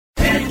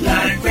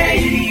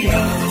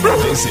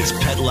This is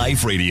Pet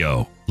Life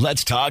Radio.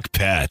 Let's talk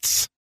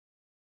pets.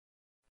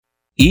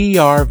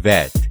 ER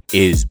Vet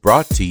is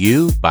brought to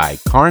you by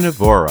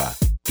Carnivora.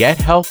 Get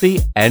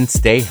healthy and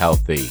stay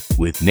healthy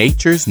with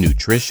nature's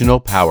nutritional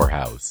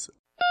powerhouse.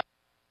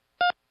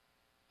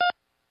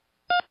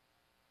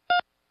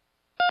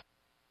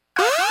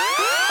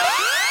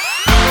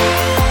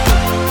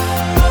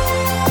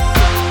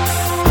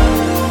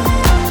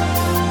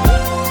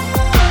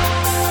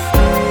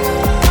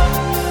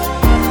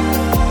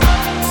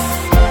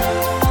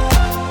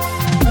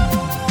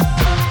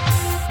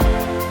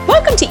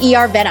 Welcome to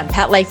ER Vet on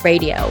Pet Life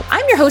Radio.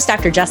 I'm your host,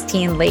 Dr.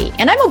 Justine Lee,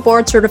 and I'm a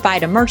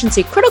board-certified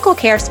emergency critical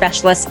care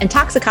specialist and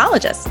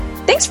toxicologist.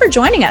 Thanks for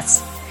joining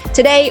us.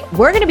 Today,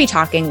 we're going to be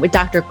talking with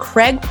Dr.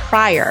 Craig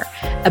Pryor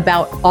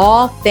about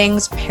all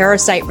things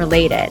parasite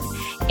related.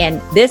 And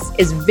this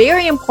is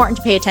very important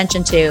to pay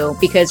attention to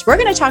because we're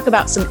going to talk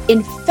about some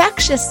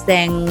infectious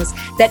things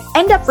that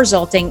end up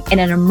resulting in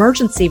an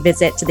emergency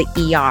visit to the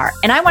ER.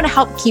 And I want to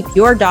help keep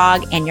your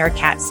dog and your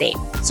cat safe.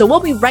 So we'll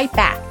be right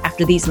back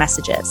after these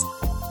messages.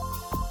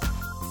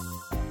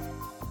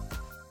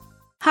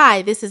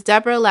 Hi, this is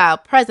Deborah Lau,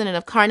 president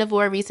of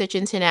Carnivore Research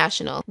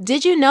International.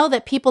 Did you know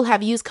that people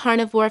have used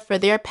carnivore for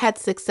their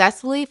pets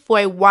successfully for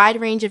a wide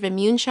range of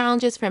immune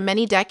challenges for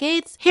many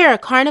decades? Here are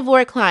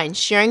carnivore clients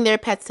sharing their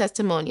pet's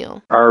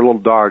testimonial. Our little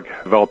dog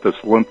developed this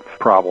lymph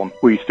problem.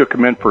 We took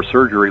him in for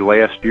surgery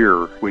last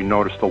year. We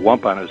noticed a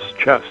lump on his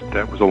chest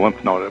that was a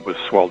lymph node that was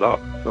swelled up.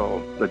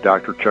 So the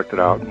doctor checked it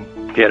out and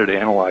had it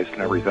analyzed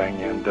and everything,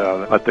 and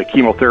the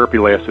chemotherapy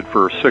lasted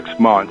for 6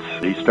 months.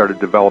 He started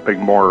developing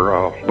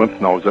more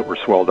lymph nodes that were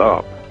swelled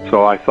up.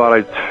 So I thought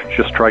I'd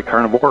just try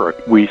Carnivora.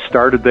 We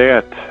started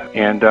that,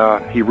 and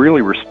he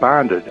really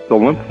responded. The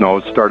lymph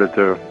nodes started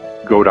to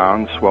go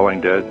down,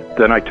 swelling did.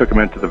 Then I took him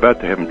into the vet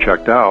to have him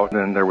checked out,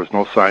 and there was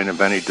no sign of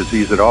any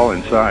disease at all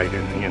inside,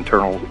 in the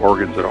internal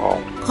organs at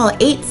all. Call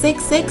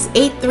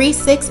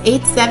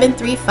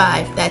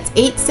 866-836-8735. That's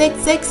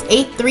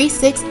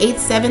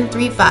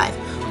 866-836-8735.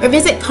 Or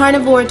visit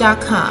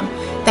carnivore.com.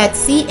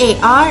 That's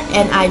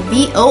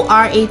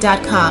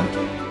carnivora.com.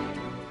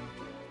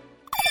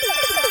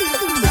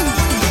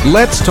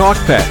 Let's Talk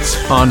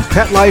Pets on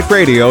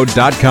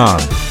PetLifeRadio.com.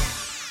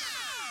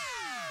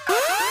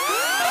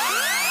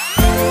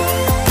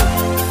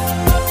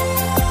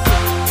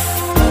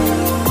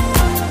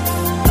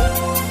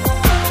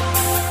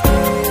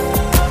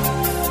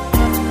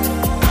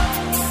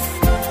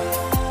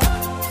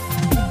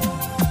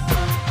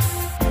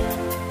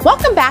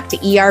 Welcome back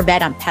to ER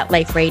Vet on Pet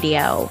Life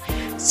Radio.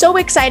 So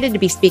excited to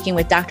be speaking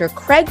with Dr.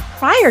 Craig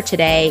Pryor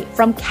today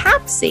from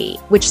CAPC,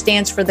 which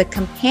stands for the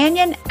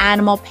Companion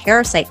Animal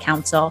Parasite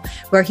Council,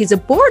 where he's a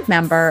board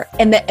member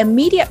and the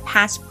immediate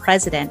past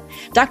president.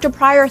 Dr.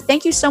 Pryor,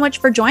 thank you so much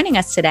for joining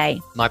us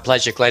today. My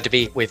pleasure. Glad to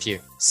be with you.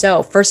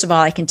 So first of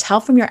all, I can tell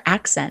from your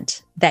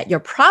accent that you're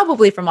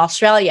probably from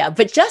Australia,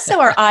 but just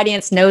so our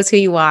audience knows who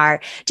you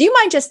are, do you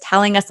mind just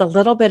telling us a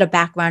little bit of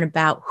background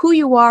about who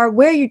you are,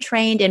 where you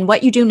trained, and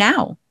what you do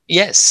now?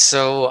 Yes,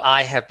 so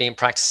I have been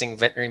practicing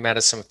veterinary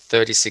medicine for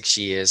 36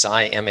 years.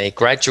 I am a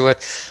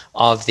graduate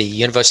of the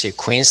University of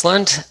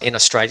Queensland in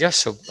Australia,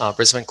 so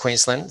Brisbane,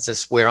 Queensland. This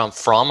is where I'm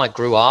from. I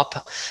grew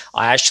up.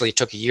 I actually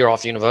took a year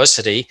off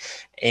university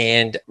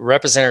and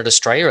represented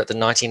Australia at the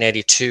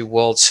 1982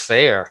 World's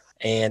Fair.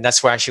 And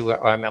that's where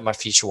I met my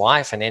future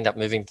wife and ended up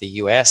moving to the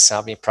US.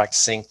 I've been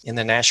practicing in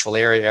the Nashville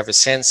area ever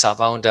since.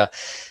 I've owned a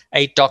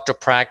 8-doctor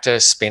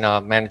practice, been a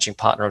managing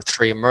partner of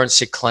 3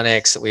 emergency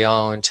clinics that we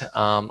owned.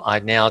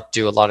 I now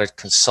do a lot of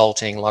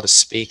consulting, a lot of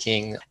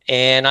speaking,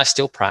 and I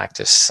still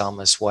practice some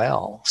as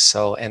well.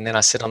 So, and then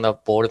I sit on the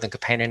board of the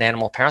Companion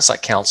Animal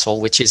Parasite Council,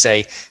 which is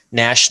a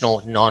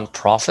national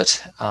nonprofit.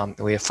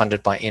 We are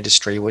funded by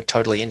industry. We're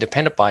totally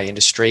independent by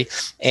industry.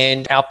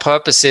 And our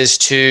purpose is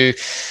to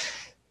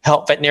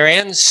help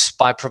veterinarians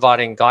by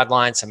providing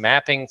guidelines and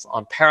mapping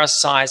on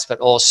parasites, but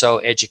also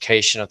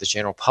education of the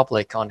general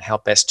public on how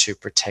best to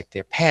protect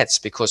their pets,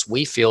 because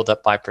we feel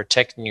that by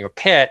protecting your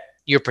pet,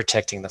 you're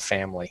protecting the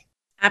family.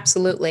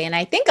 Absolutely. And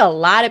I think a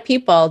lot of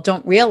people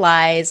don't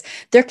realize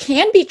there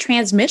can be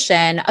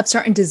transmission of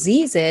certain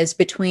diseases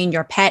between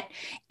your pet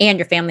and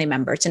your family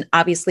members. And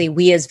obviously,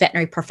 we as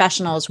veterinary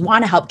professionals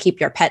want to help keep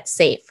your pets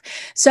safe.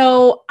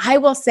 So I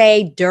will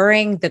say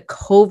during the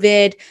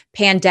COVID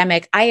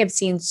pandemic, I have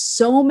seen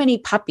so many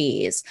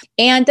puppies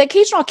and the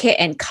occasional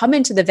kitten come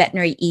into the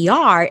veterinary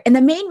ER. And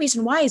the main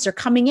reason why is they're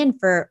coming in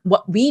for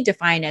what we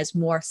define as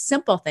more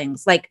simple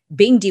things like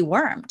being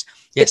dewormed.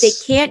 Yes. But they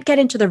can't get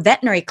into their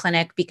veterinary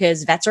clinic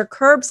because vets are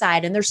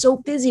curbside and they're so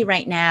busy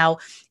right now.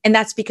 And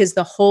that's because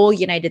the whole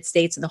United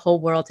States and the whole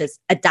world has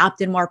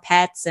adopted more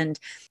pets. And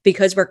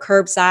because we're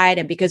curbside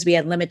and because we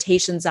had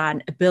limitations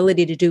on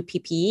ability to do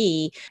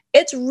PPE,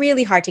 it's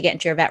really hard to get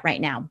into your vet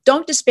right now.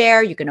 Don't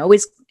despair. You can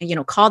always,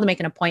 call to make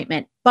an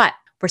appointment. But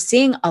we're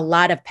seeing a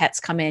lot of pets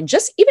come in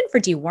just even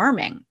for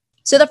deworming.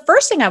 So the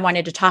first thing I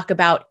wanted to talk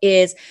about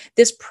is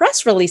this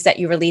press release that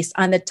you released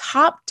on the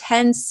top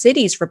 10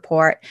 cities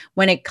report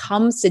when it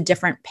comes to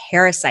different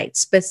parasites,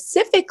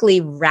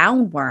 specifically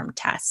roundworm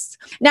tests.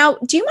 Now,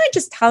 do you mind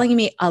just telling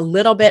me a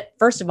little bit,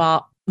 first of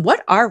all,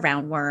 what are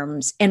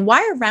roundworms and why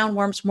are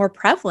roundworms more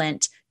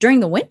prevalent during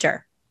the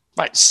winter?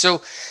 Right. So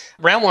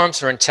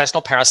roundworms are an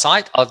intestinal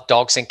parasite of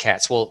dogs and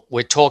cats. Well,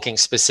 we're talking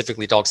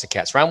specifically dogs and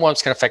cats.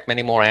 Roundworms can affect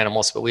many more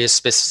animals, but we are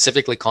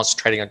specifically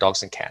concentrating on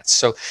dogs and cats.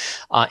 So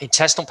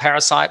intestinal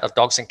parasite of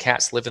dogs and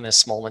cats live in the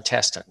small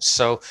intestine.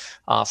 So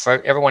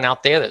for everyone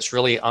out there that's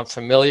really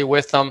unfamiliar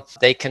with them,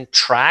 they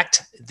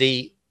contract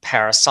the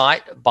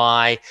parasite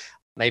by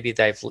maybe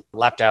they've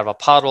lapped out of a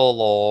puddle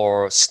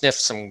or sniffed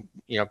some,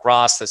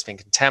 grass that's been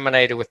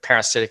contaminated with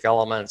parasitic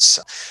elements.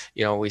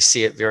 We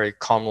see it very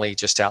commonly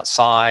just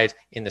outside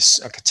in this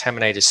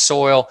contaminated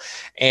soil,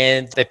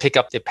 and they pick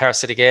up the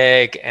parasitic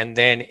egg, and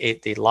then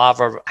the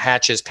larva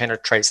hatches,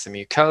 penetrates the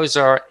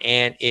mucosa,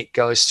 and it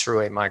goes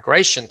through a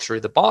migration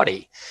through the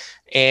body.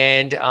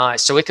 And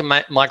so it can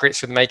migrate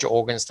through the major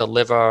organs, the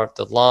liver,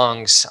 the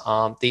lungs.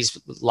 These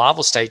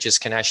larval stages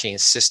can actually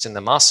insist in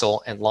the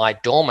muscle and lie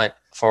dormant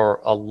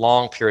for a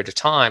long period of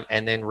time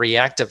and then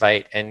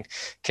reactivate and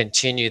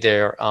continue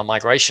their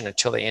migration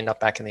until they end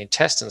up back in the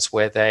intestines,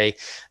 where they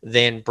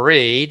then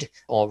breed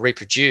or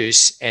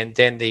reproduce, and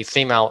then the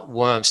female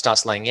worm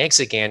starts laying eggs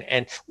again.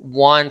 And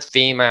one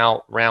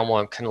female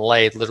roundworm can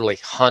lay literally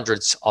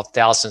hundreds of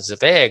thousands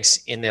of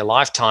eggs in their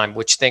lifetime,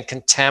 which then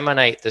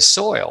contaminate the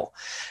soil.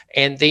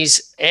 And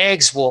these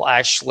eggs will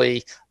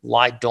actually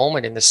lie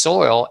dormant in the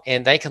soil,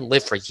 and they can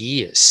live for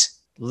years,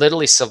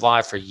 literally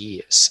survive for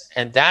years.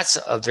 And that's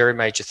a very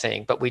major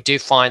thing. But we do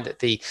find that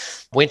the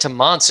winter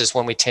months is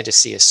when we tend to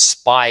see a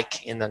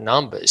spike in the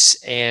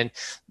numbers. And,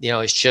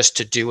 it's just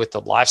to do with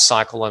the life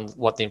cycle and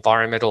what the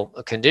environmental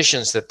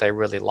conditions that they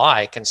really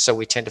like. And so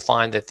we tend to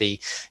find that the,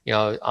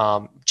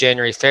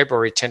 January,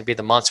 February tend to be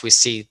the months we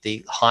see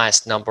the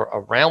highest number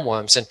of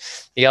roundworms. And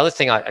the other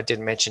thing I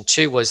didn't mention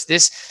too was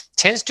this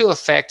tends to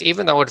affect,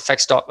 even though it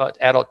affects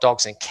adult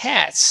dogs and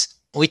cats,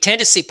 we tend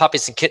to see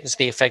puppies and kittens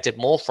be affected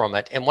more from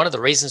it. And one of the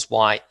reasons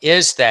why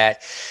is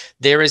that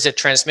there is a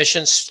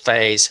transmission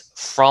phase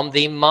from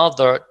the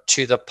mother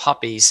to the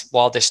puppies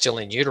while they're still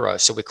in utero.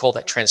 So we call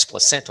that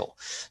transplacental.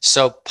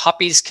 So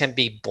puppies can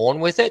be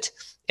born with it,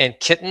 and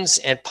kittens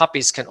and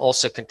puppies can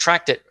also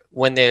contract it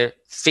when they're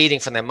feeding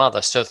from their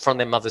mother, so from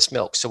their mother's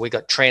milk. So we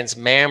got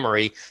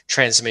transmammary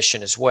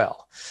transmission as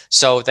well.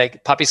 So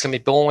puppies can be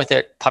born with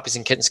it. Puppies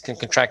and kittens can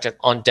contract it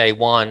on day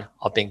one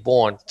of being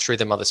born through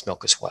their mother's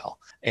milk as well.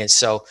 And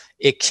so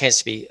it tends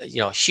to be,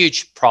 a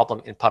huge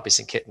problem in puppies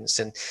and kittens.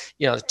 And,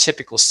 the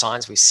typical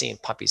signs we see in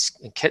puppies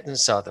and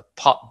kittens are the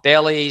pot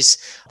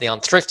bellies, the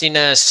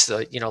unthriftiness,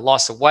 the,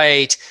 loss of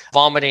weight,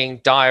 vomiting,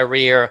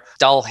 diarrhea,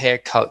 dull hair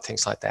coat,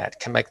 things like that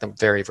can make them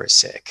very, very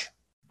sick.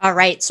 All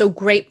right. So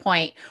great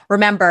point.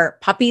 Remember,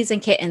 puppies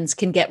and kittens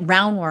can get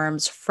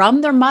roundworms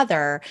from their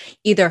mother,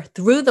 either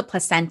through the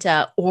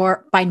placenta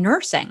or by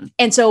nursing.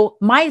 And so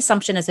my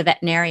assumption as a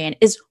veterinarian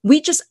is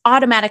we just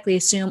automatically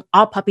assume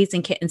all puppies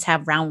and kittens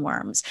have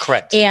roundworms.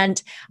 Correct.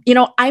 And,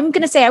 I'm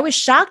going to say I was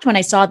shocked when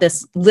I saw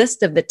this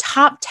list of the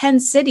top 10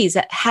 cities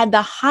that had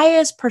the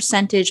highest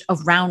percentage of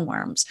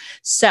roundworms.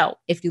 So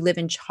if you live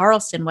in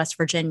Charleston, West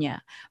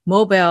Virginia,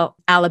 Mobile,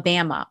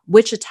 Alabama,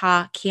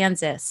 Wichita,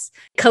 Kansas,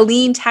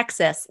 Killeen,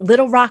 Texas,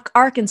 Little Rock,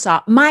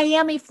 Arkansas,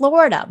 Miami,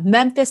 Florida,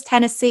 Memphis,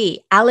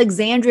 Tennessee,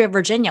 Alexandria,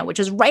 Virginia, which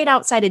is right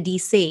outside of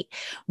DC,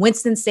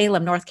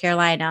 Winston-Salem, North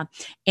Carolina,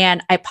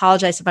 and I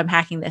apologize if I'm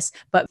hacking this,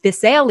 but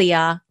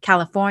Visalia,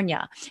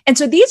 California. And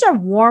so these are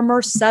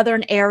warmer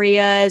southern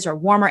areas or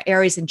warmer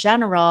areas in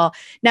general.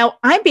 Now,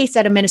 I'm based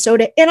out of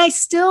Minnesota, and I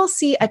still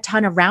see a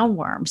ton of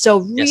roundworm. So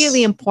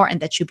really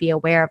important that you be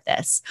aware of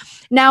this.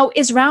 Now,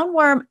 is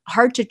roundworm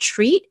hard to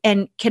treat,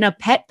 and can a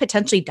pet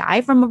potentially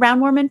die from a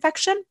roundworm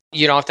infection?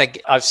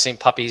 I've seen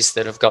puppies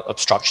that have got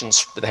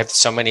obstructions, but they have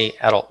so many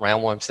adult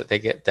roundworms that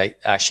they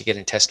actually get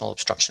intestinal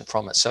obstruction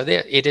from it. So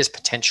it is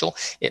potential.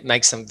 It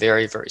makes them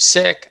very, very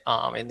sick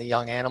in the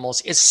young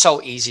animals. It's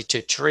so easy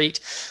to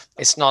treat.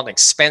 It's not an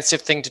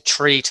expensive thing to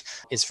treat.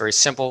 It's very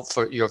simple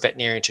for your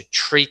veterinarian to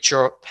treat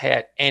your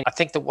pet. And I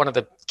think that one of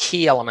the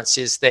key elements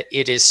is that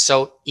it is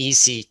so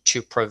easy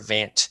to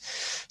prevent.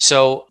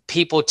 So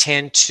people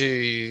tend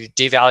to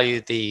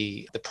devalue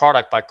the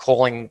product by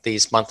calling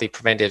these monthly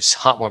preventives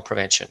heartworm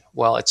prevention.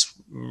 Well, it's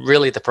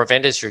really the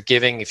preventers you're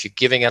giving. If you're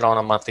giving it on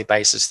a monthly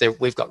basis,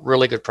 we've got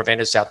really good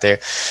preventers out there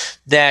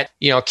that,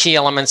 key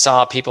elements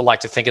are, people like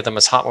to think of them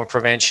as heartworm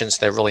preventions.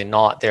 They're really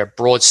not. They're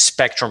broad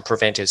spectrum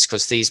preventers,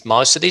 because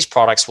most of these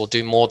products will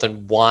do more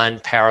than one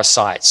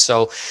parasite.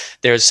 So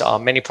there's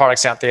many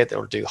products out there that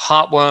will do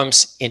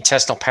heartworms,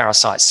 intestinal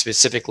parasites,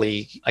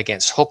 specifically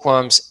against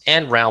hookworms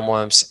and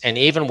roundworms, and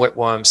even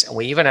whipworms. parasites. And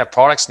we even have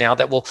products now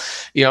that will,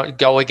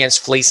 go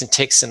against fleas and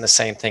ticks and the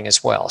same thing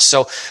as well.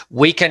 So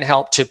we can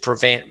help to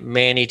prevent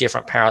many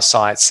different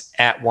parasites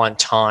at one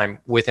time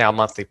with our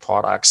monthly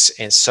products.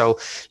 And so,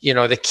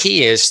 the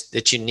key is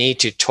that you need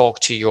to talk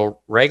to your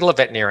regular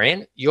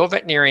veterinarian. Your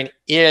veterinarian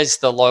is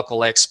the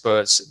local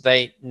experts.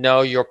 They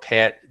know your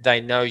pet,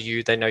 they know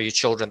you, they know your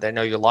children, they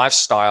know your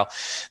lifestyle.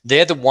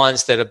 They're the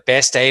ones that are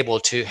best able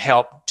to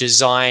help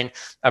design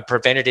a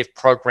preventative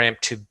program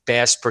to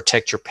best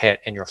protect your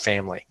pet and your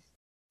family.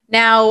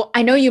 Now,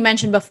 I know you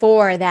mentioned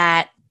before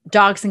that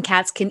dogs and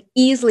cats can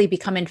easily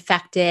become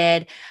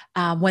infected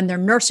when they're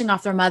nursing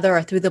off their mother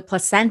or through the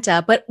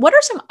placenta, but what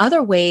are some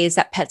other ways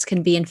that pets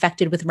can be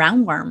infected with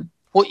roundworm?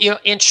 Well,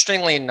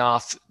 interestingly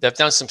enough, they've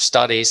done some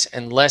studies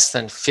and less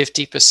than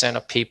 50%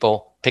 of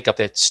people pick up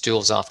their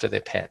stools after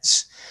their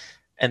pets.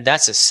 And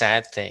that's a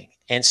sad thing.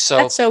 And so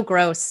that's so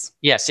gross.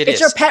 Yes, it is.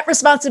 It's your pet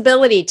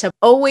responsibility to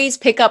always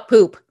pick up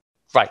poop.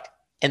 Right.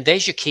 And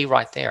there's your key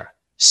right there.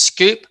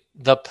 Scoop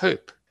the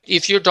poop.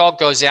 If your dog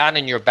goes out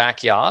in your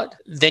backyard,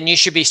 then you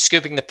should be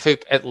scooping the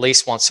poop at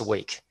least once a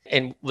week.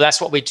 And that's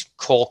what we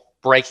call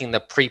breaking the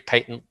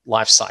pre-patent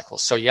life cycle.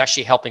 So you're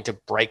actually helping to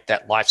break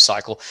that life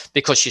cycle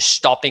because you're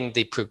stopping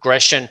the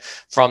progression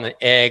from the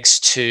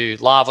eggs to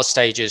larval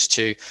stages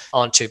to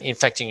onto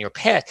infecting your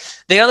pet.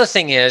 The other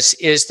thing is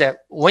that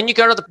when you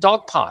go to the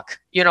dog park,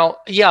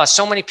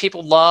 so many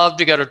people love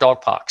to go to dog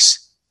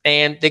parks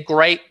and they're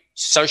great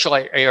social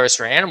areas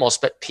for animals,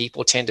 but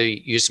people tend to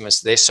use them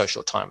as their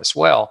social time as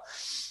well.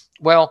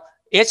 Well,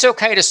 it's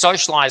okay to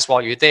socialize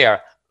while you're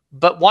there,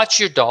 but watch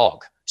your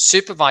dog.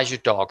 Supervise your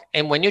dog.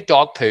 And when your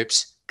dog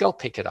poops, go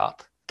pick it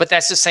up. But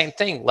that's the same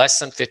thing. Less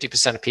than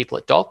 50% of people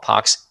at dog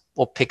parks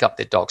will pick up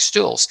their dog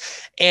stools.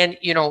 And,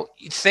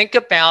 think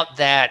about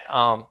that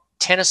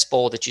tennis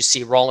ball that you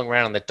see rolling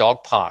around in the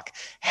dog park.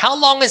 How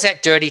long has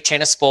that dirty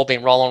tennis ball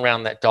been rolling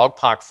around that dog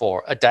park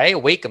for? A day, a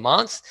week, a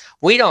month?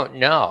 We don't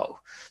know.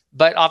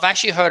 But I've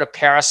actually heard a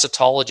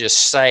parasitologist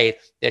say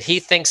that he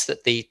thinks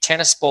that the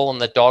tennis ball in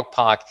the dog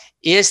park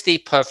is the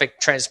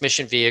perfect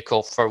transmission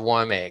vehicle for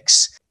worm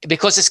eggs.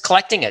 Because it's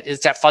collecting it.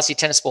 It's that fuzzy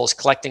tennis ball is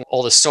collecting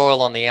all the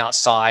soil on the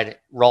outside,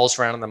 it rolls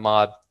around in the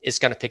mud, it's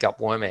going to pick up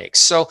worm eggs.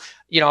 So,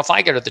 if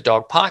I go to the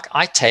dog park,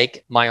 I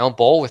take my own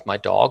ball with my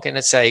dog and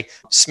it's a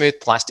smooth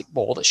plastic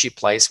ball that she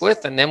plays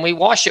with. And then we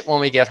wash it when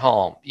we get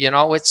home.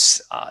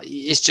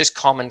 It's just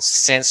common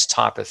sense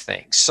type of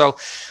thing. So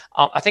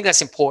I think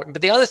that's important.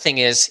 But the other thing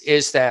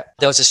is that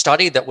there was a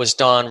study that was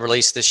done,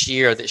 released this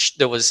year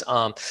that was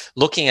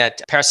looking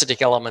at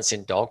parasitic elements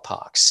in dog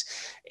parks.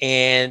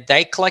 And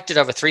they collected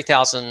over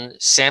 3,000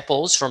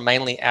 samples from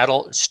mainly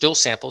adult, stool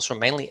samples from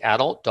mainly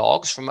adult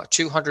dogs from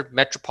 200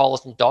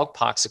 metropolitan dog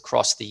parks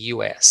across the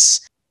US.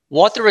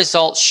 What the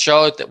results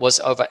showed that was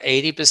over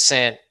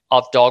 80%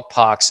 of dog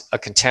parks are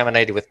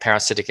contaminated with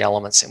parasitic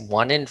elements, and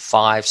 1 in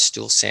 5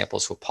 stool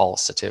samples were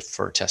positive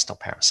for intestinal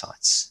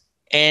parasites.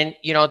 And,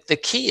 the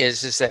key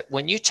is that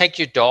when you take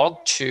your dog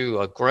to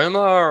a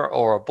groomer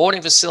or a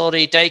boarding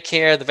facility,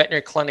 daycare, the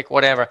veterinary clinic,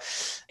 whatever,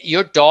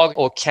 your dog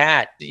or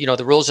cat,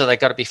 the rules are they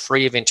got to be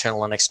free of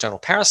internal and external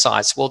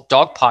parasites. Well,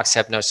 dog parks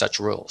have no such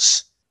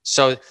rules.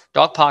 So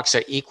dog parks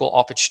are equal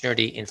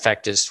opportunity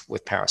infectors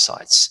with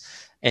parasites.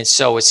 And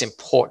so it's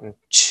important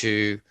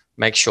to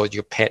make sure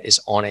your pet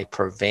is on a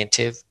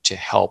preventive to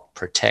help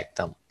protect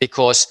them,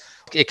 because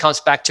it comes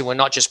back to we're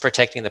not just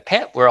protecting the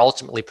pet, we're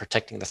ultimately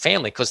protecting the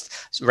family, because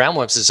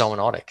roundworms are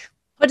zoonotic.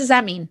 What does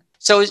that mean?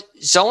 So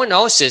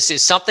zoonosis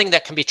is something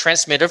that can be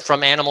transmitted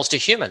from animals to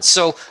humans.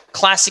 So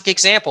classic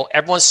example,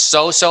 everyone's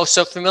so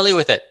familiar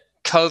with it,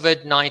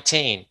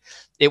 COVID-19.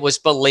 It was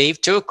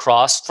believed to have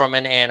crossed from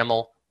an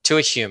animal to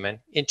a human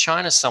in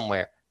China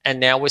somewhere. And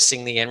now we're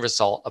seeing the end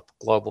result of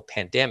a global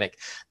pandemic.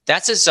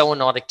 That's a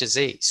zoonotic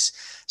disease.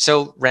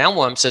 So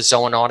roundworms are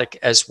zoonotic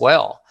as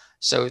well.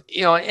 So,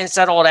 it's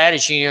that old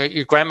adage,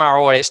 your grandma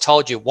always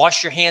told you,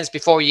 wash your hands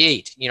before you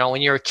eat. When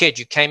you're a kid,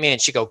 you came in,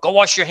 she'd go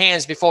wash your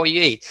hands before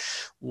you eat.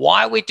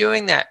 Why are we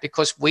doing that?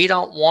 Because we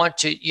don't want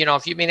to,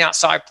 if you've been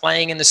outside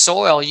playing in the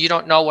soil, you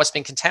don't know what's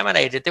been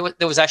contaminated.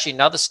 There was actually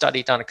another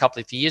study done a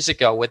couple of years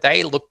ago where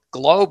they looked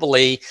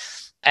globally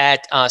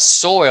at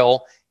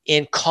soil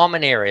in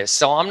common areas.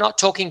 So I'm not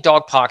talking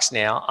dog parks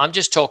now. I'm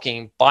just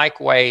talking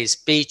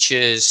bikeways,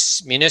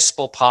 beaches,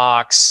 municipal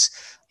parks,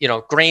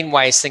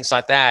 greenways, things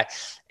like that.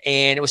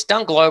 And it was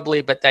done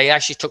globally, but they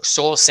actually took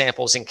soil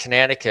samples in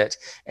Connecticut,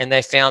 and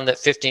they found that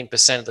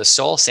 15% of the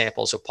soil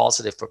samples were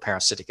positive for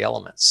parasitic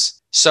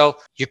elements. So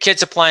your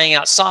kids are playing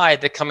outside,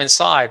 they come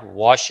inside,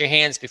 wash your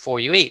hands before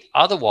you eat.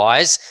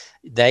 Otherwise,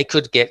 they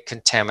could get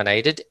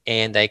contaminated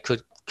and they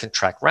could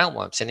contract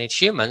roundworms. And in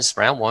humans,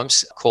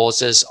 roundworms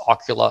causes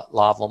ocular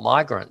larval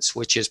migrants,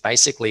 which is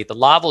basically the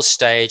larval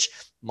stage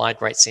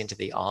migrates into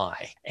the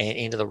eye and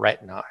into the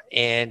retina.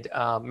 And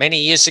many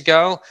years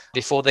ago,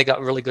 before they got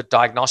really good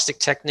diagnostic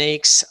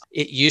techniques,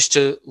 it used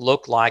to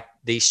look like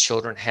these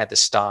children had the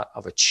start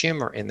of a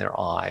tumor in their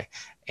eye.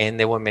 And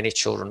there were many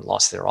children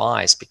lost their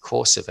eyes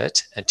because of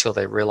it, until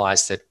they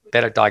realized that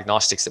better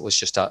diagnostics. It was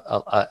just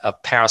a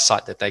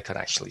parasite that they could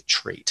actually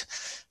treat.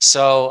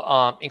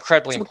 So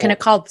incredibly important. Can it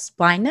cause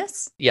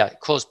blindness? Yeah, it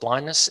caused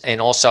blindness. And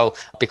also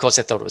because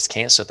they thought it was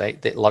cancer,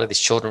 a lot of these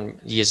children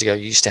years ago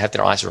used to have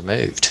their eyes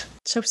removed.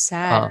 So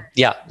sad.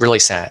 Yeah, really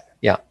sad.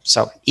 Yeah.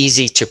 So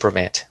easy to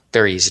prevent.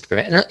 Very easy to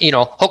prevent. And,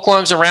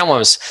 hookworms and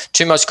roundworms,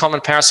 two most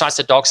common parasites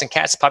are dogs and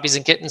cats, puppies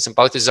and kittens, and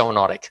both are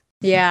zoonotic.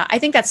 Yeah, I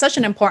think that's such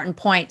an important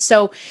point.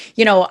 So,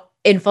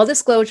 in full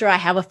disclosure, I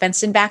have a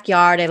fenced-in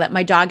backyard. I let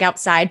my dog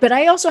outside, but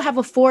I also have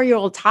a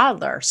 4-year-old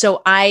toddler.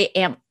 So I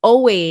am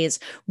always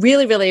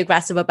really, really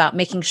aggressive about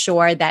making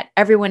sure that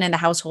everyone in the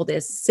household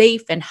is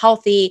safe and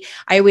healthy.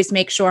 I always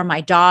make sure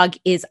my dog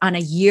is on a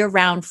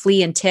year-round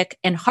flea and tick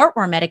and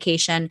heartworm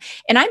medication.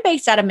 And I'm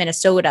based out of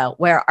Minnesota,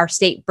 where our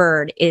state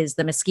bird is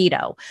the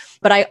mosquito.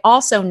 But I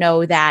also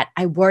know that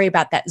I worry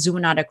about that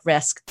zoonotic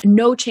risk.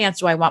 No chance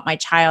do I want my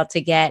child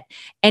to get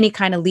any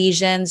kind of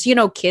lesions.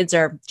 Kids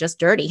are just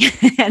dirty.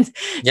 And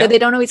so they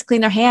don't always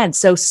clean their hands.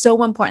 So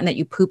important that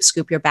you poop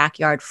scoop your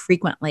backyard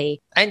frequently.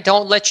 And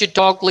don't let your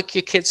dog lick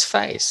your kid's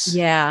face.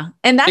 Yeah.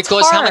 And that's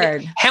because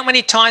hard. How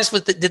many times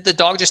did the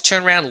dog just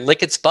turn around and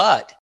lick its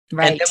butt?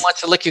 Right. And then want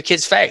to lick your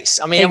kid's face?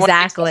 I mean,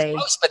 exactly.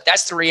 But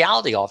that's the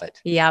reality of it.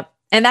 Yep.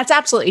 And that's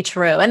absolutely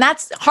true. And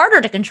that's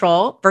harder to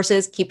control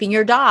versus keeping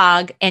your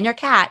dog and your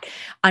cat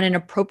on an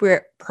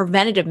appropriate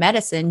preventative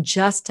medicine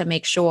just to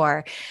make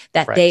sure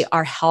that they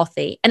are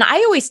healthy. And I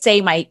always say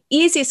my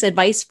easiest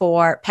advice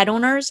for pet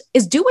owners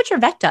is do what your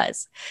vet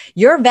does.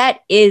 Your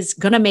vet is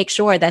going to make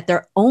sure that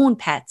their own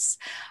pets,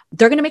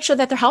 they're going to make sure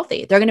that they're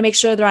healthy. They're going to make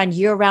sure they're on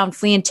year-round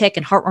flea and tick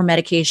and heartworm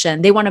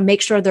medication. They want to make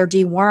sure they're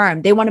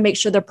dewormed. They want to make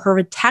sure they're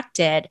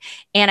protected.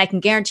 And I can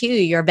guarantee you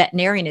your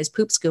veterinarian is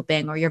poop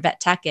scooping or your vet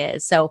tech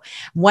is. So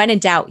when in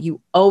doubt, you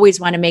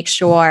always want to make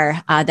sure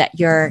that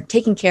you're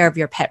taking care of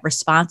your pet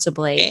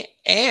responsibly.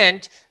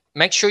 And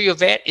make sure your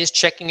vet is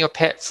checking your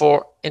pet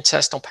for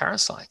intestinal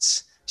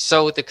parasites.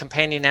 So the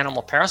Companion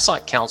Animal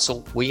Parasite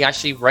Council, we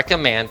actually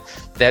recommend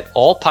that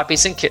all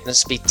puppies and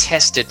kittens be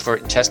tested for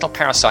intestinal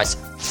parasites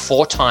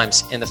 4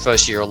 times in the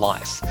first year of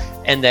life,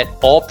 and that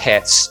all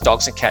pets,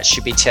 dogs and cats,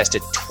 should be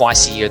tested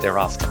twice a year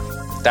thereafter.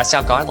 That's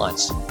our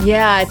guidelines.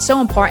 Yeah, it's so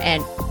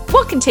important.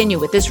 We'll continue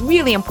with this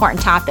really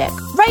important topic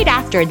right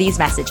after these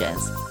messages.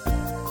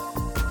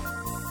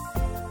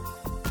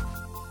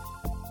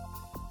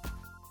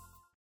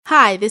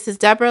 Hi, this is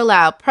Deborah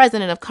Lau,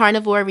 president of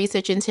Carnivore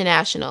Research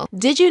International.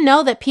 Did you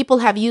know that people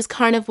have used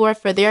carnivore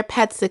for their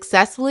pets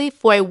successfully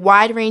for a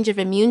wide range of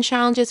immune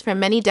challenges for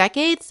many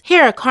decades?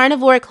 Here are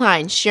carnivore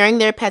clients sharing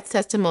their pet's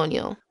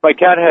testimonial. My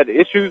cat had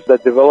issues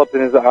that developed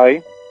in his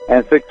eye,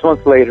 and 6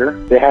 months later,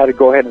 they had to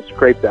go ahead and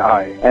scrape the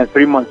eye. And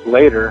 3 months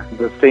later,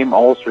 the same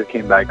ulcer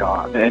came back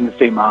on in the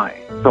same eye.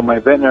 So my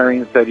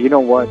veterinarian said, you know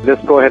what,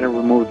 let's go ahead and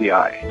remove the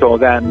eye. So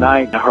that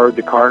night, I heard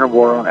the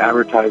carnivore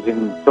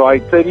advertising. So I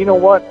said, you know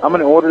what, I'm going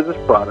to order this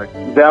product.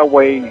 That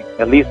way,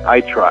 at least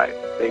I tried.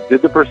 They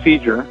did the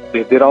procedure.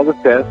 They did all the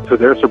tests. To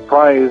their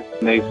surprise,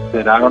 they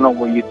said, I don't know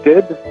what you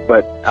did,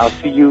 but I'll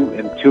see you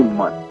in 2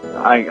 months.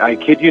 I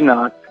kid you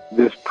not.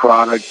 This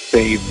product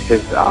saved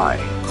his eye.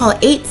 Call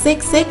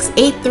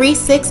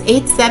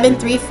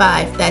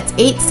 866-836-8735. That's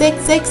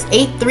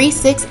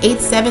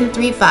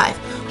 866-836-8735.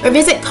 Or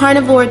visit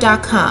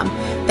carnivore.com.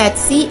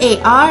 That's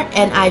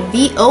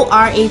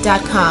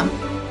carnivora.com.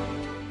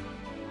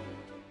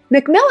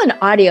 Macmillan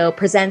Audio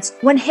presents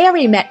When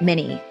Harry Met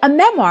Minnie, a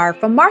memoir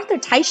from Martha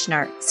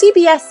Teichner,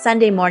 CBS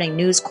Sunday Morning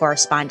News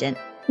correspondent.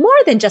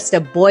 More than just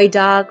a boy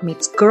dog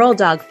meets girl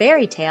dog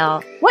fairy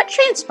tale, what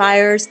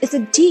transpires is a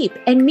deep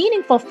and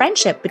meaningful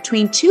friendship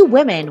between 2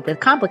 women with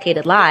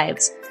complicated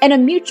lives and a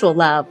mutual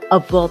love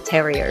of bull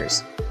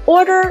terriers.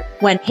 Order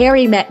When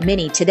Harry Met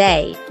Minnie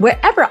today,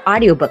 wherever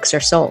audiobooks are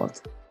sold.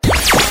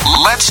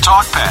 Let's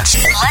talk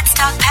pets. Let's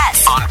talk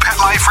pets On Pet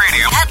Life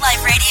Radio. Pet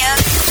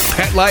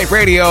Life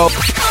Radio.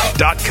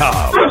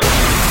 PetLifeRadio.com.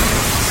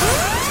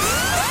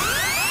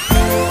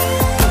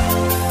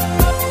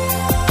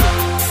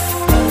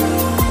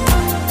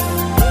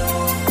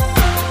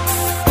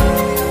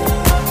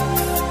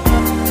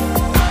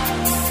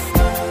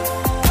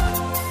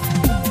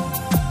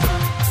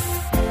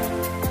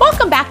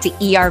 Welcome back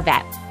to ER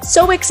Vet.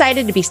 So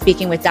excited to be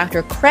speaking with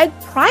Dr. Craig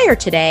Pryor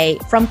today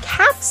from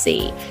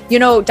CAPC.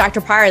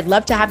 Dr. Pryor, I'd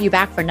love to have you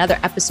back for another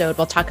episode.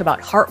 We'll talk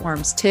about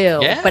heartworms too.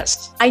 Yes. But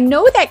I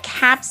know that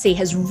CAPC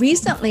has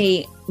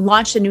recently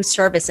launched a new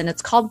service and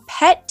it's called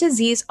Pet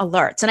Disease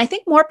Alerts. And I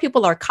think more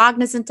people are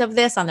cognizant of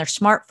this on their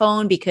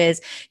smartphone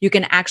because you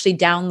can actually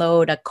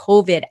download a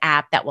COVID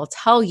app that will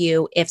tell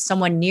you if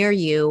someone near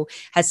you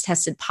has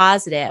tested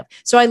positive.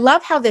 So I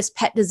love how this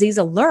Pet Disease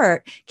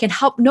Alert can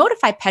help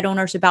notify pet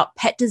owners about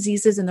pet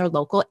diseases in their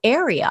local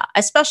area,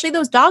 especially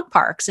those dog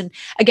parks. And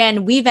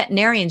again, we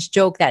veterinarians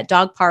joke that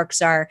dog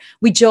parks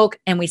we joke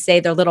and we say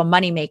they're little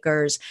money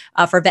makers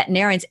for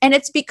veterinarians. And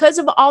it's because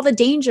of all the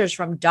dangers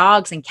from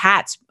dogs and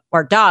cats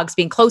or dogs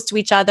being close to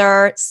each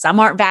other. Some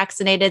aren't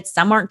vaccinated,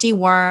 some aren't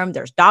dewormed.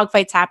 There's dog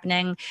fights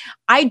happening.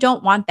 I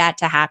don't want that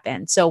to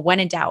happen. So when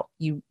in doubt,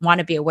 you want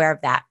to be aware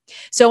of that.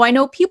 So I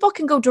know people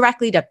can go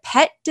directly to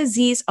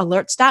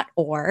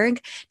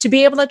petdiseasealerts.org to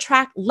be able to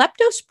track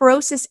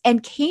leptospirosis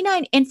and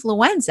canine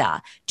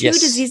influenza, two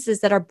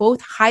diseases that are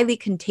both highly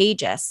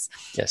contagious.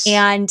 Yes.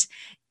 And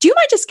do you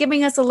mind just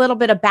giving us a little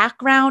bit of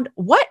background?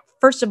 What,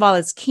 first of all,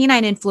 is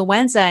canine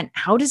influenza and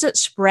how does it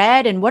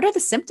spread and what are the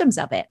symptoms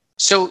of it?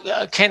 So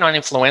canine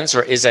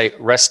influenza is a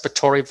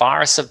respiratory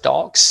virus of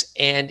dogs,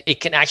 and it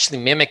can actually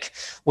mimic,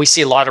 we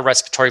see a lot of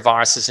respiratory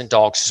viruses in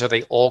dogs, so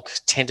they all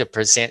tend to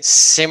present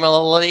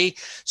similarly.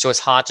 So it's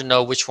hard to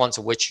know which ones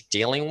are which you're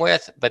dealing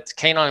with, but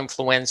canine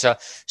influenza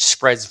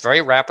spreads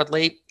very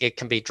rapidly. It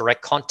can be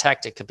direct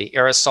contact, it can be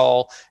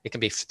aerosol, it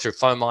can be through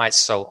fomites,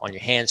 so on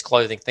your hands,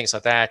 clothing, things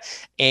like that.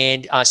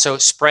 And so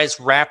it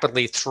spreads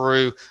rapidly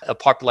through a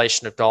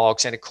population of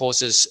dogs, and it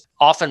causes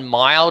often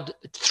mild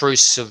through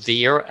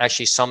severe.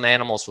 Actually, some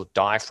animals will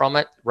die from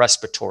it,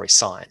 respiratory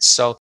signs.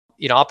 So,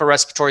 upper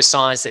respiratory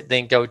signs that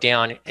then go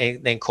down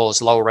and then cause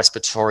lower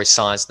respiratory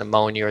signs,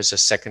 pneumonia as a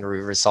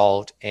secondary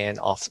result, and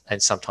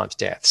sometimes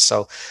death.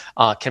 So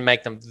can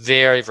make them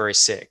very, very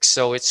sick.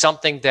 So it's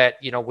something that,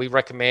 we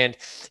recommend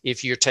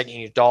if you're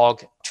taking your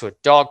dog to a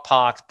dog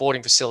park,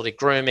 boarding facility,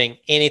 grooming,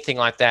 anything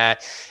like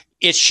that.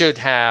 It should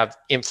have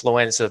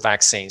influenza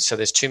vaccine. So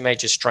there's two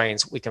major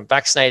strains. We can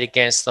vaccinate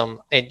against them.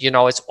 And,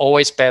 it's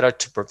always better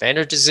to prevent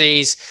a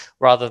disease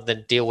rather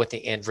than deal with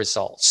the end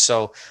results.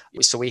 So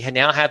we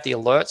now have the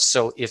alerts.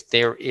 So if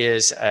there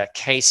is a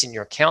case in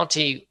your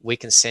county, we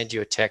can send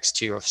you a text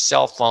to your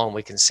cell phone.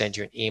 We can send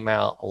you an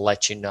email,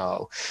 let you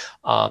know.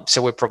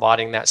 So we're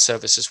providing that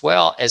service as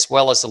well as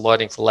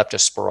alerting for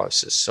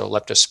leptospirosis. So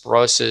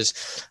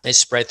leptospirosis is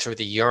spread through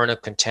the urine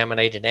of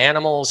contaminated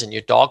animals, and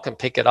your dog can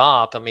pick it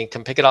up.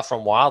 Can pick it up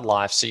from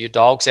wildlife. So your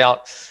dog's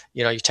out,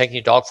 you're taking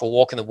your dog for a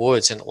walk in the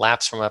woods and it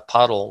laps from a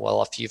puddle.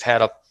 Well, if you've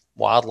had a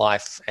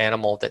wildlife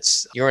animal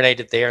that's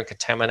urinated there and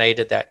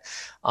contaminated that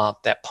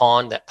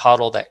pond, that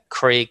puddle, that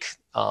creek,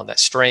 that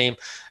stream,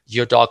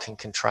 your dog can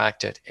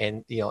contract it.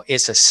 And,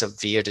 it's a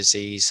severe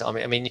disease.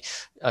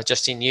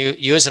 Justine,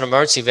 you as an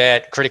emergency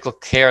vet, critical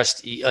care,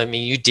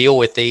 you deal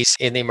with these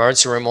in the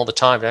emergency room all the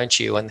time, don't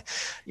you? And,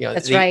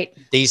 That's right.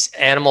 These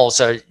animals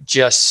are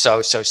just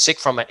so sick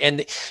from it.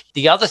 And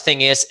the other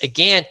thing is,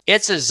 again,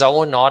 it's a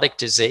zoonotic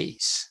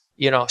disease,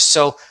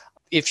 so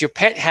if your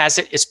pet has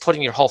it, it's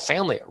putting your whole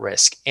family at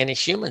risk. And in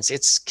humans,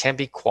 it can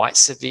be quite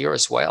severe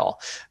as well.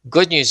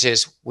 Good news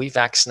is we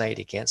vaccinate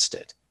against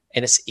it.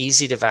 And it's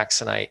easy to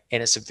vaccinate,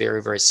 and it's a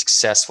very, very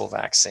successful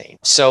vaccine.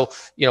 So,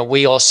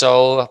 we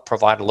also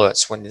provide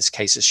alerts when this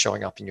case is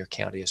showing up in your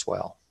county as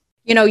well.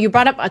 You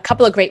brought up a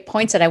couple of great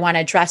points that I want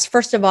to address.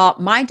 First of all,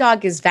 my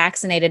dog is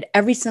vaccinated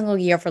every single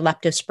year for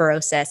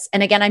leptospirosis.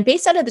 And again, I'm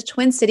based out of the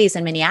Twin Cities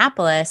in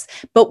Minneapolis,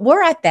 but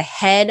we're at the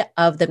head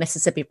of the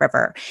Mississippi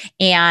River.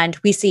 And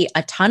we see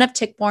a ton of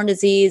tick-borne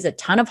disease, a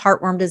ton of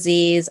heartworm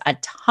disease, a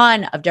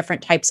ton of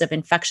different types of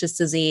infectious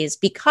disease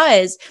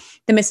because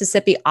the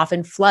Mississippi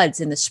often floods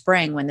in the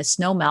spring when the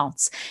snow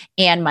melts.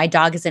 And my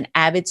dog is an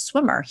avid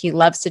swimmer. He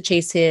loves to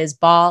chase his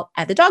ball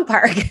at the dog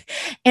park.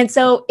 And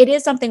so it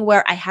is something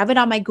where I have it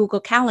on my Google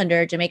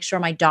Calendar to make sure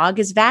my dog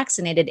is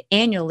vaccinated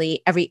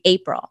annually every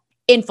April.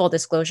 In full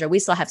disclosure, we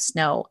still have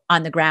snow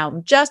on the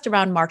ground just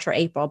around March or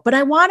April, but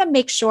I want to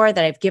make sure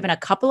that I've given a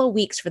couple of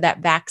weeks for that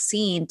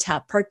vaccine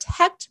to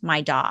protect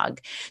my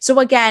dog. So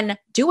again,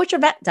 do what your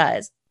vet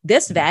does.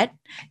 This vet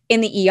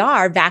in the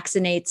ER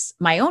vaccinates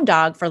my own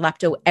dog for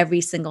lepto every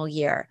single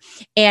year.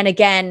 And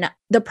again,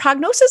 the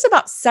prognosis is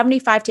about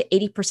 75 to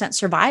 80%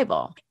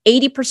 survival.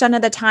 80%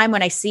 of the time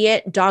when I see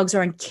it, dogs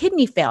are in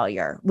kidney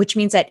failure, which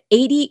means that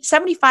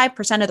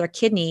 75% of their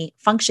kidney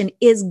function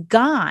is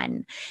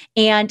gone.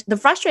 And the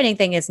frustrating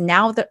thing is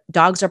now the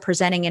dogs are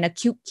presenting an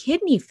acute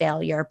kidney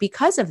failure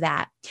because of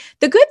that.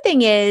 The good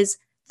thing is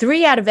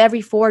 3 out of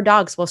every 4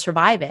 dogs will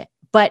survive it.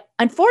 But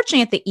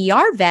unfortunately, at the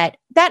ER vet,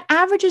 that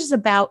averages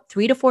about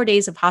 3 to 4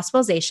 days of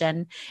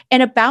hospitalization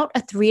and about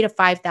a $3,000 to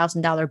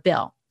 $5,000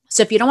 bill.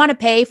 So if you don't want to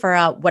pay for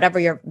whatever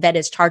your vet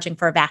is charging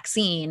for a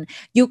vaccine,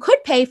 you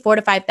could pay $4,000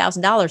 to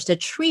 $5,000 to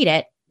treat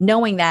it,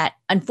 knowing that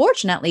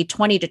unfortunately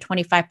 20 to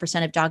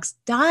 25% of dogs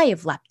die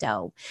of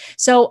lepto.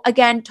 So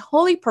again,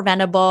 totally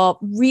preventable,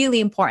 really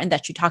important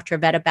that you talk to your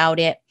vet about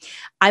it.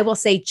 I will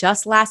say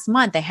just last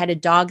month, I had a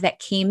dog that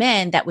came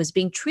in that was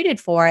being treated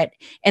for it.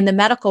 And the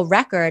medical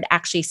record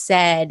actually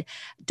said,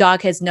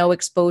 dog has no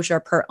exposure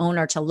per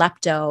owner to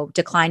lepto,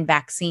 declined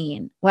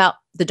vaccine. Well,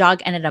 the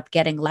dog ended up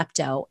getting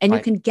lepto and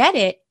you can get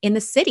it in the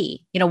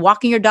city,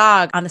 walking your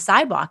dog on the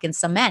sidewalk in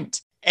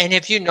cement. And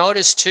if you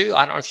notice too,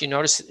 I don't know if you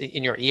noticed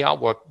in your ER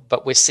work,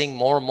 but we're seeing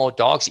more and more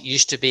dogs. It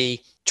used to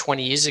be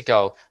 20 years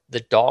ago, the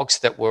dogs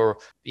that were,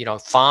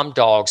 farm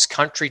dogs,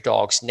 country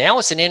dogs. Now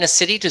it's an inner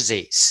city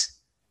disease.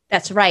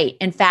 That's right.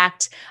 In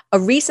fact, a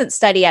recent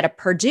study out of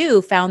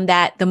Purdue found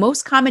that the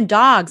most common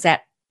dogs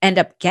that end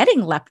up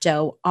getting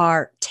lepto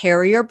are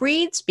terrier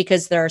breeds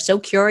because they're so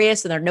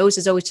curious and their nose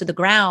is always to the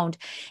ground.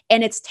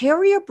 And it's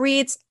terrier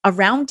breeds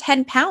around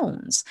 10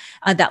 pounds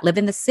that live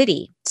in the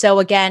city. So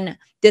again,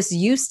 this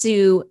used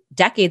to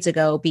decades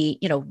ago be,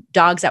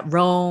 dogs that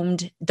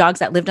roamed, dogs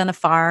that lived on the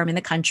farm in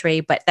the country,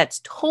 but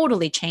that's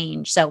totally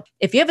changed. So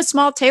if you have a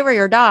small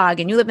terrier dog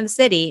and you live in the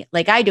city,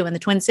 like I do in the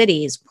Twin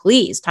Cities,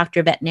 please talk to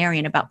your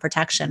veterinarian about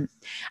protection.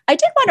 I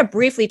did want to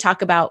briefly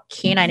talk about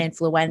canine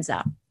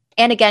influenza.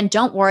 And again,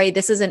 don't worry,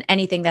 this isn't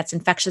anything that's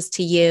infectious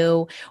to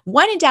you.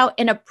 When in doubt,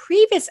 in a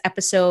previous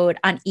episode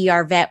on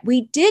ER Vet,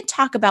 we did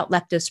talk about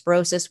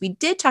leptospirosis. We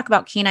did talk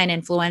about canine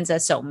influenza,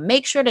 so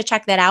make sure to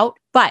check that out.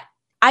 But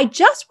I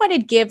just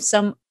wanted to give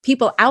some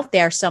people out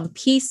there some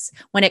peace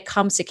when it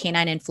comes to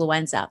canine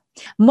influenza.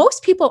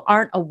 Most people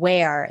aren't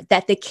aware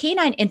that the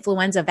canine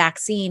influenza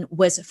vaccine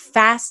was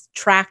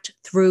fast-tracked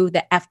through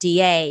the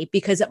FDA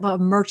because of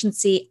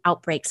emergency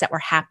outbreaks that were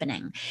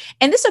happening.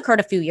 And this occurred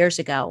a few years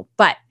ago,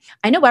 but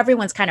I know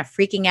everyone's kind of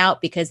freaking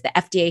out because the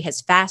FDA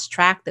has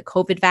fast-tracked the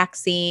COVID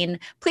vaccine.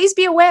 Please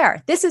be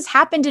aware, this has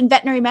happened in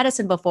veterinary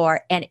medicine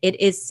before, and it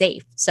is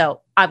safe.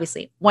 So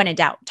obviously, when in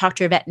doubt, talk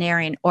to your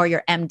veterinarian or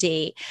your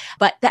MD.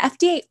 But the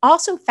FDA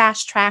also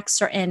fast-tracked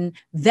certain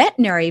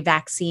veterinary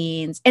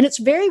vaccines, and it's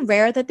very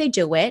rare that they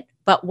do it,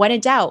 but when in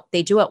doubt,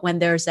 they do it when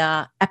there's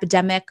a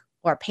epidemic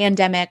or a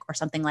pandemic or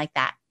something like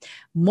that.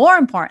 More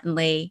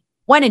importantly,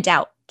 when in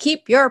doubt,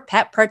 keep your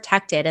pet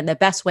protected, and the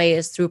best way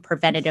is through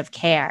preventative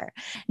care.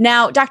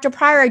 Now, Dr.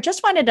 Pryor, I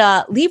just wanted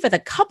to leave with a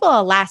couple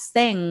of last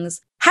things.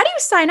 How do you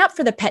sign up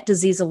for the pet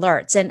disease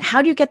alerts, and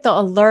how do you get the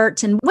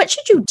alerts, and what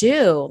should you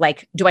do?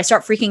 Like, do I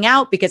start freaking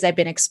out because I've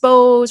been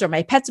exposed or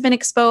my pet's been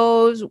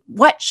exposed?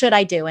 What should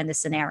I do in this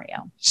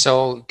scenario?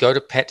 So go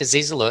to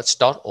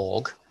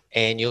petdiseasealerts.org.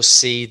 And you'll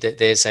see that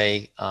there's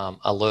a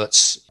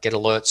get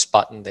alerts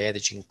button there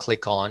that you can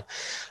click on.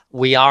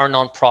 We are a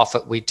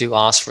nonprofit. We do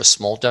ask for a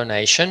small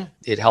donation.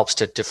 It helps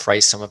to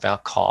defray some of our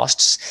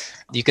costs.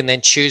 You can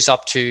then choose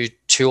up to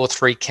 2 or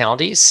 3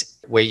 counties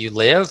where you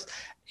live,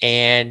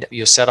 and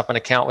you'll set up an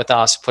account with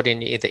us, put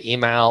in either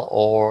email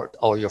or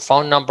your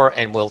phone number,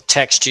 and we'll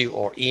text you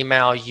or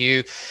email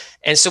you.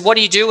 And so what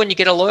do you do when you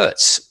get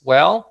alerts?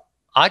 Well,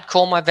 I'd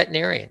call my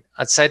veterinarian.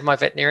 I'd say to my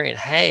veterinarian,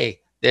 hey,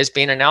 there's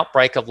been an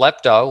outbreak of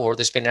lepto, or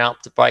there's been an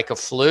outbreak of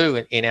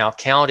flu in our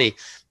county.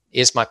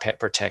 Is my pet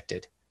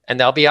protected? And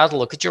they'll be able to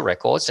look at your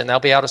records, and they'll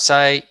be able to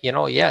say,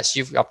 yes,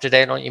 you're up to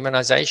date on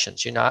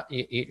immunizations. You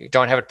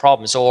don't have any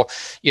problems, or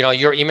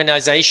your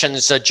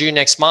immunizations are due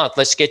next month.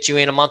 Let's get you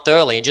in a month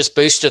early and just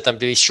boosted them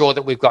to be sure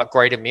that we've got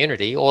great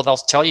immunity. Or they'll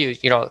tell you,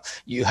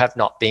 you have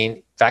not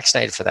been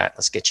vaccinated for that.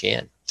 Let's get you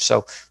in.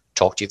 So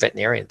talk to your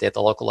veterinarian. They're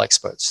the local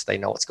experts. They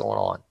know what's going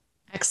on.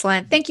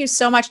 Excellent. Thank you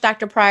so much,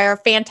 Dr. Pryor.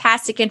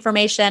 Fantastic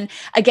information.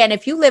 Again,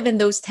 if you live in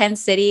those 10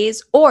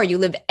 cities, or you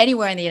live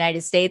anywhere in the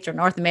United States or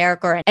North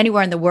America or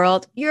anywhere in the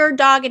world, your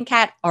dog and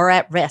cat are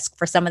at risk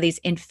for some of these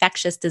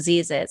infectious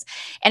diseases.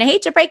 And I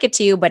hate to break it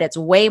to you, but it's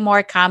way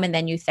more common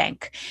than you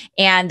think.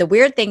 And the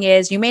weird thing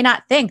is, you may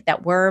not think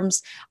that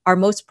worms are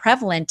most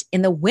prevalent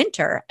in the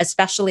winter,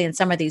 especially in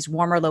some of these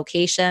warmer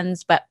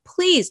locations. But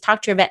please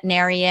talk to your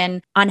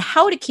veterinarian on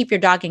how to keep your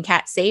dog and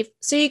cat safe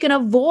so you can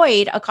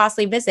avoid a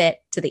costly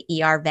visit to the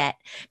ER vet.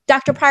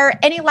 Dr. Pryor,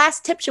 any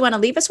last tips you want to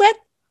leave us with?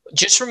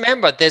 Just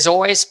remember, there's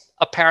always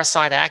a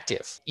parasite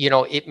active.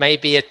 It may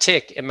be a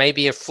tick, it may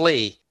be a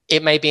flea,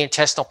 it may be an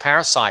intestinal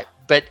parasite,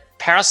 but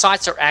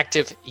parasites are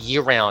active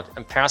year-round,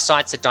 and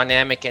parasites are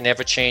dynamic and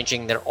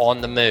ever-changing. They're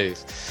on the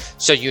move.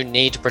 So you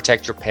need to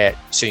protect your pet,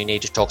 so you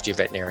need to talk to your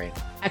veterinarian.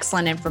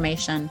 Excellent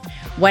information.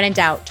 When in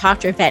doubt, talk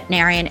to your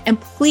veterinarian. And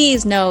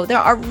please know there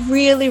are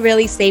really,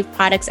 really safe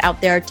products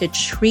out there to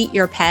treat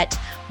your pet.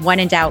 When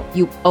in doubt,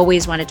 you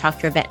always want to talk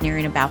to your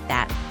veterinarian about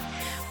that.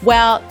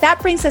 Well,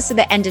 that brings us to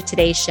the end of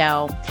today's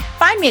show.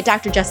 Find me at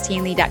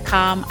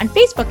drjustinelee.com, on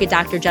Facebook at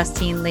Dr.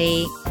 Justine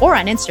Lee, or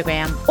on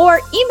Instagram, or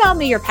email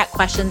me your pet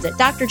questions at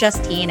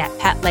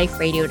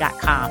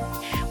drjustine@petliferadio.com.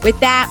 With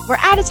that, we're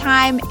out of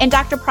time. And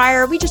Dr.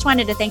 Pryor, we just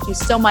wanted to thank you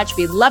so much.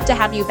 We'd love to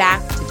have you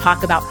back to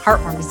talk about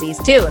heartworm disease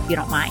too, if you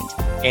don't mind.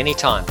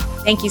 Anytime.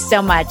 Thank you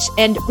so much.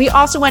 And we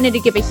also wanted to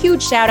give a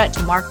huge shout out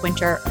to Mark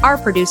Winter, our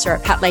producer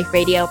at Pet Life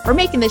Radio, for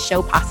making this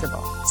show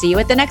possible. See you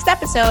at the next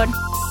episode.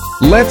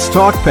 Let's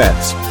Talk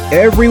Pets,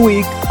 every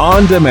week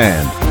on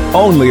demand,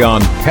 only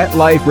on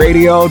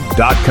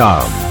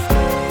PetLifeRadio.com.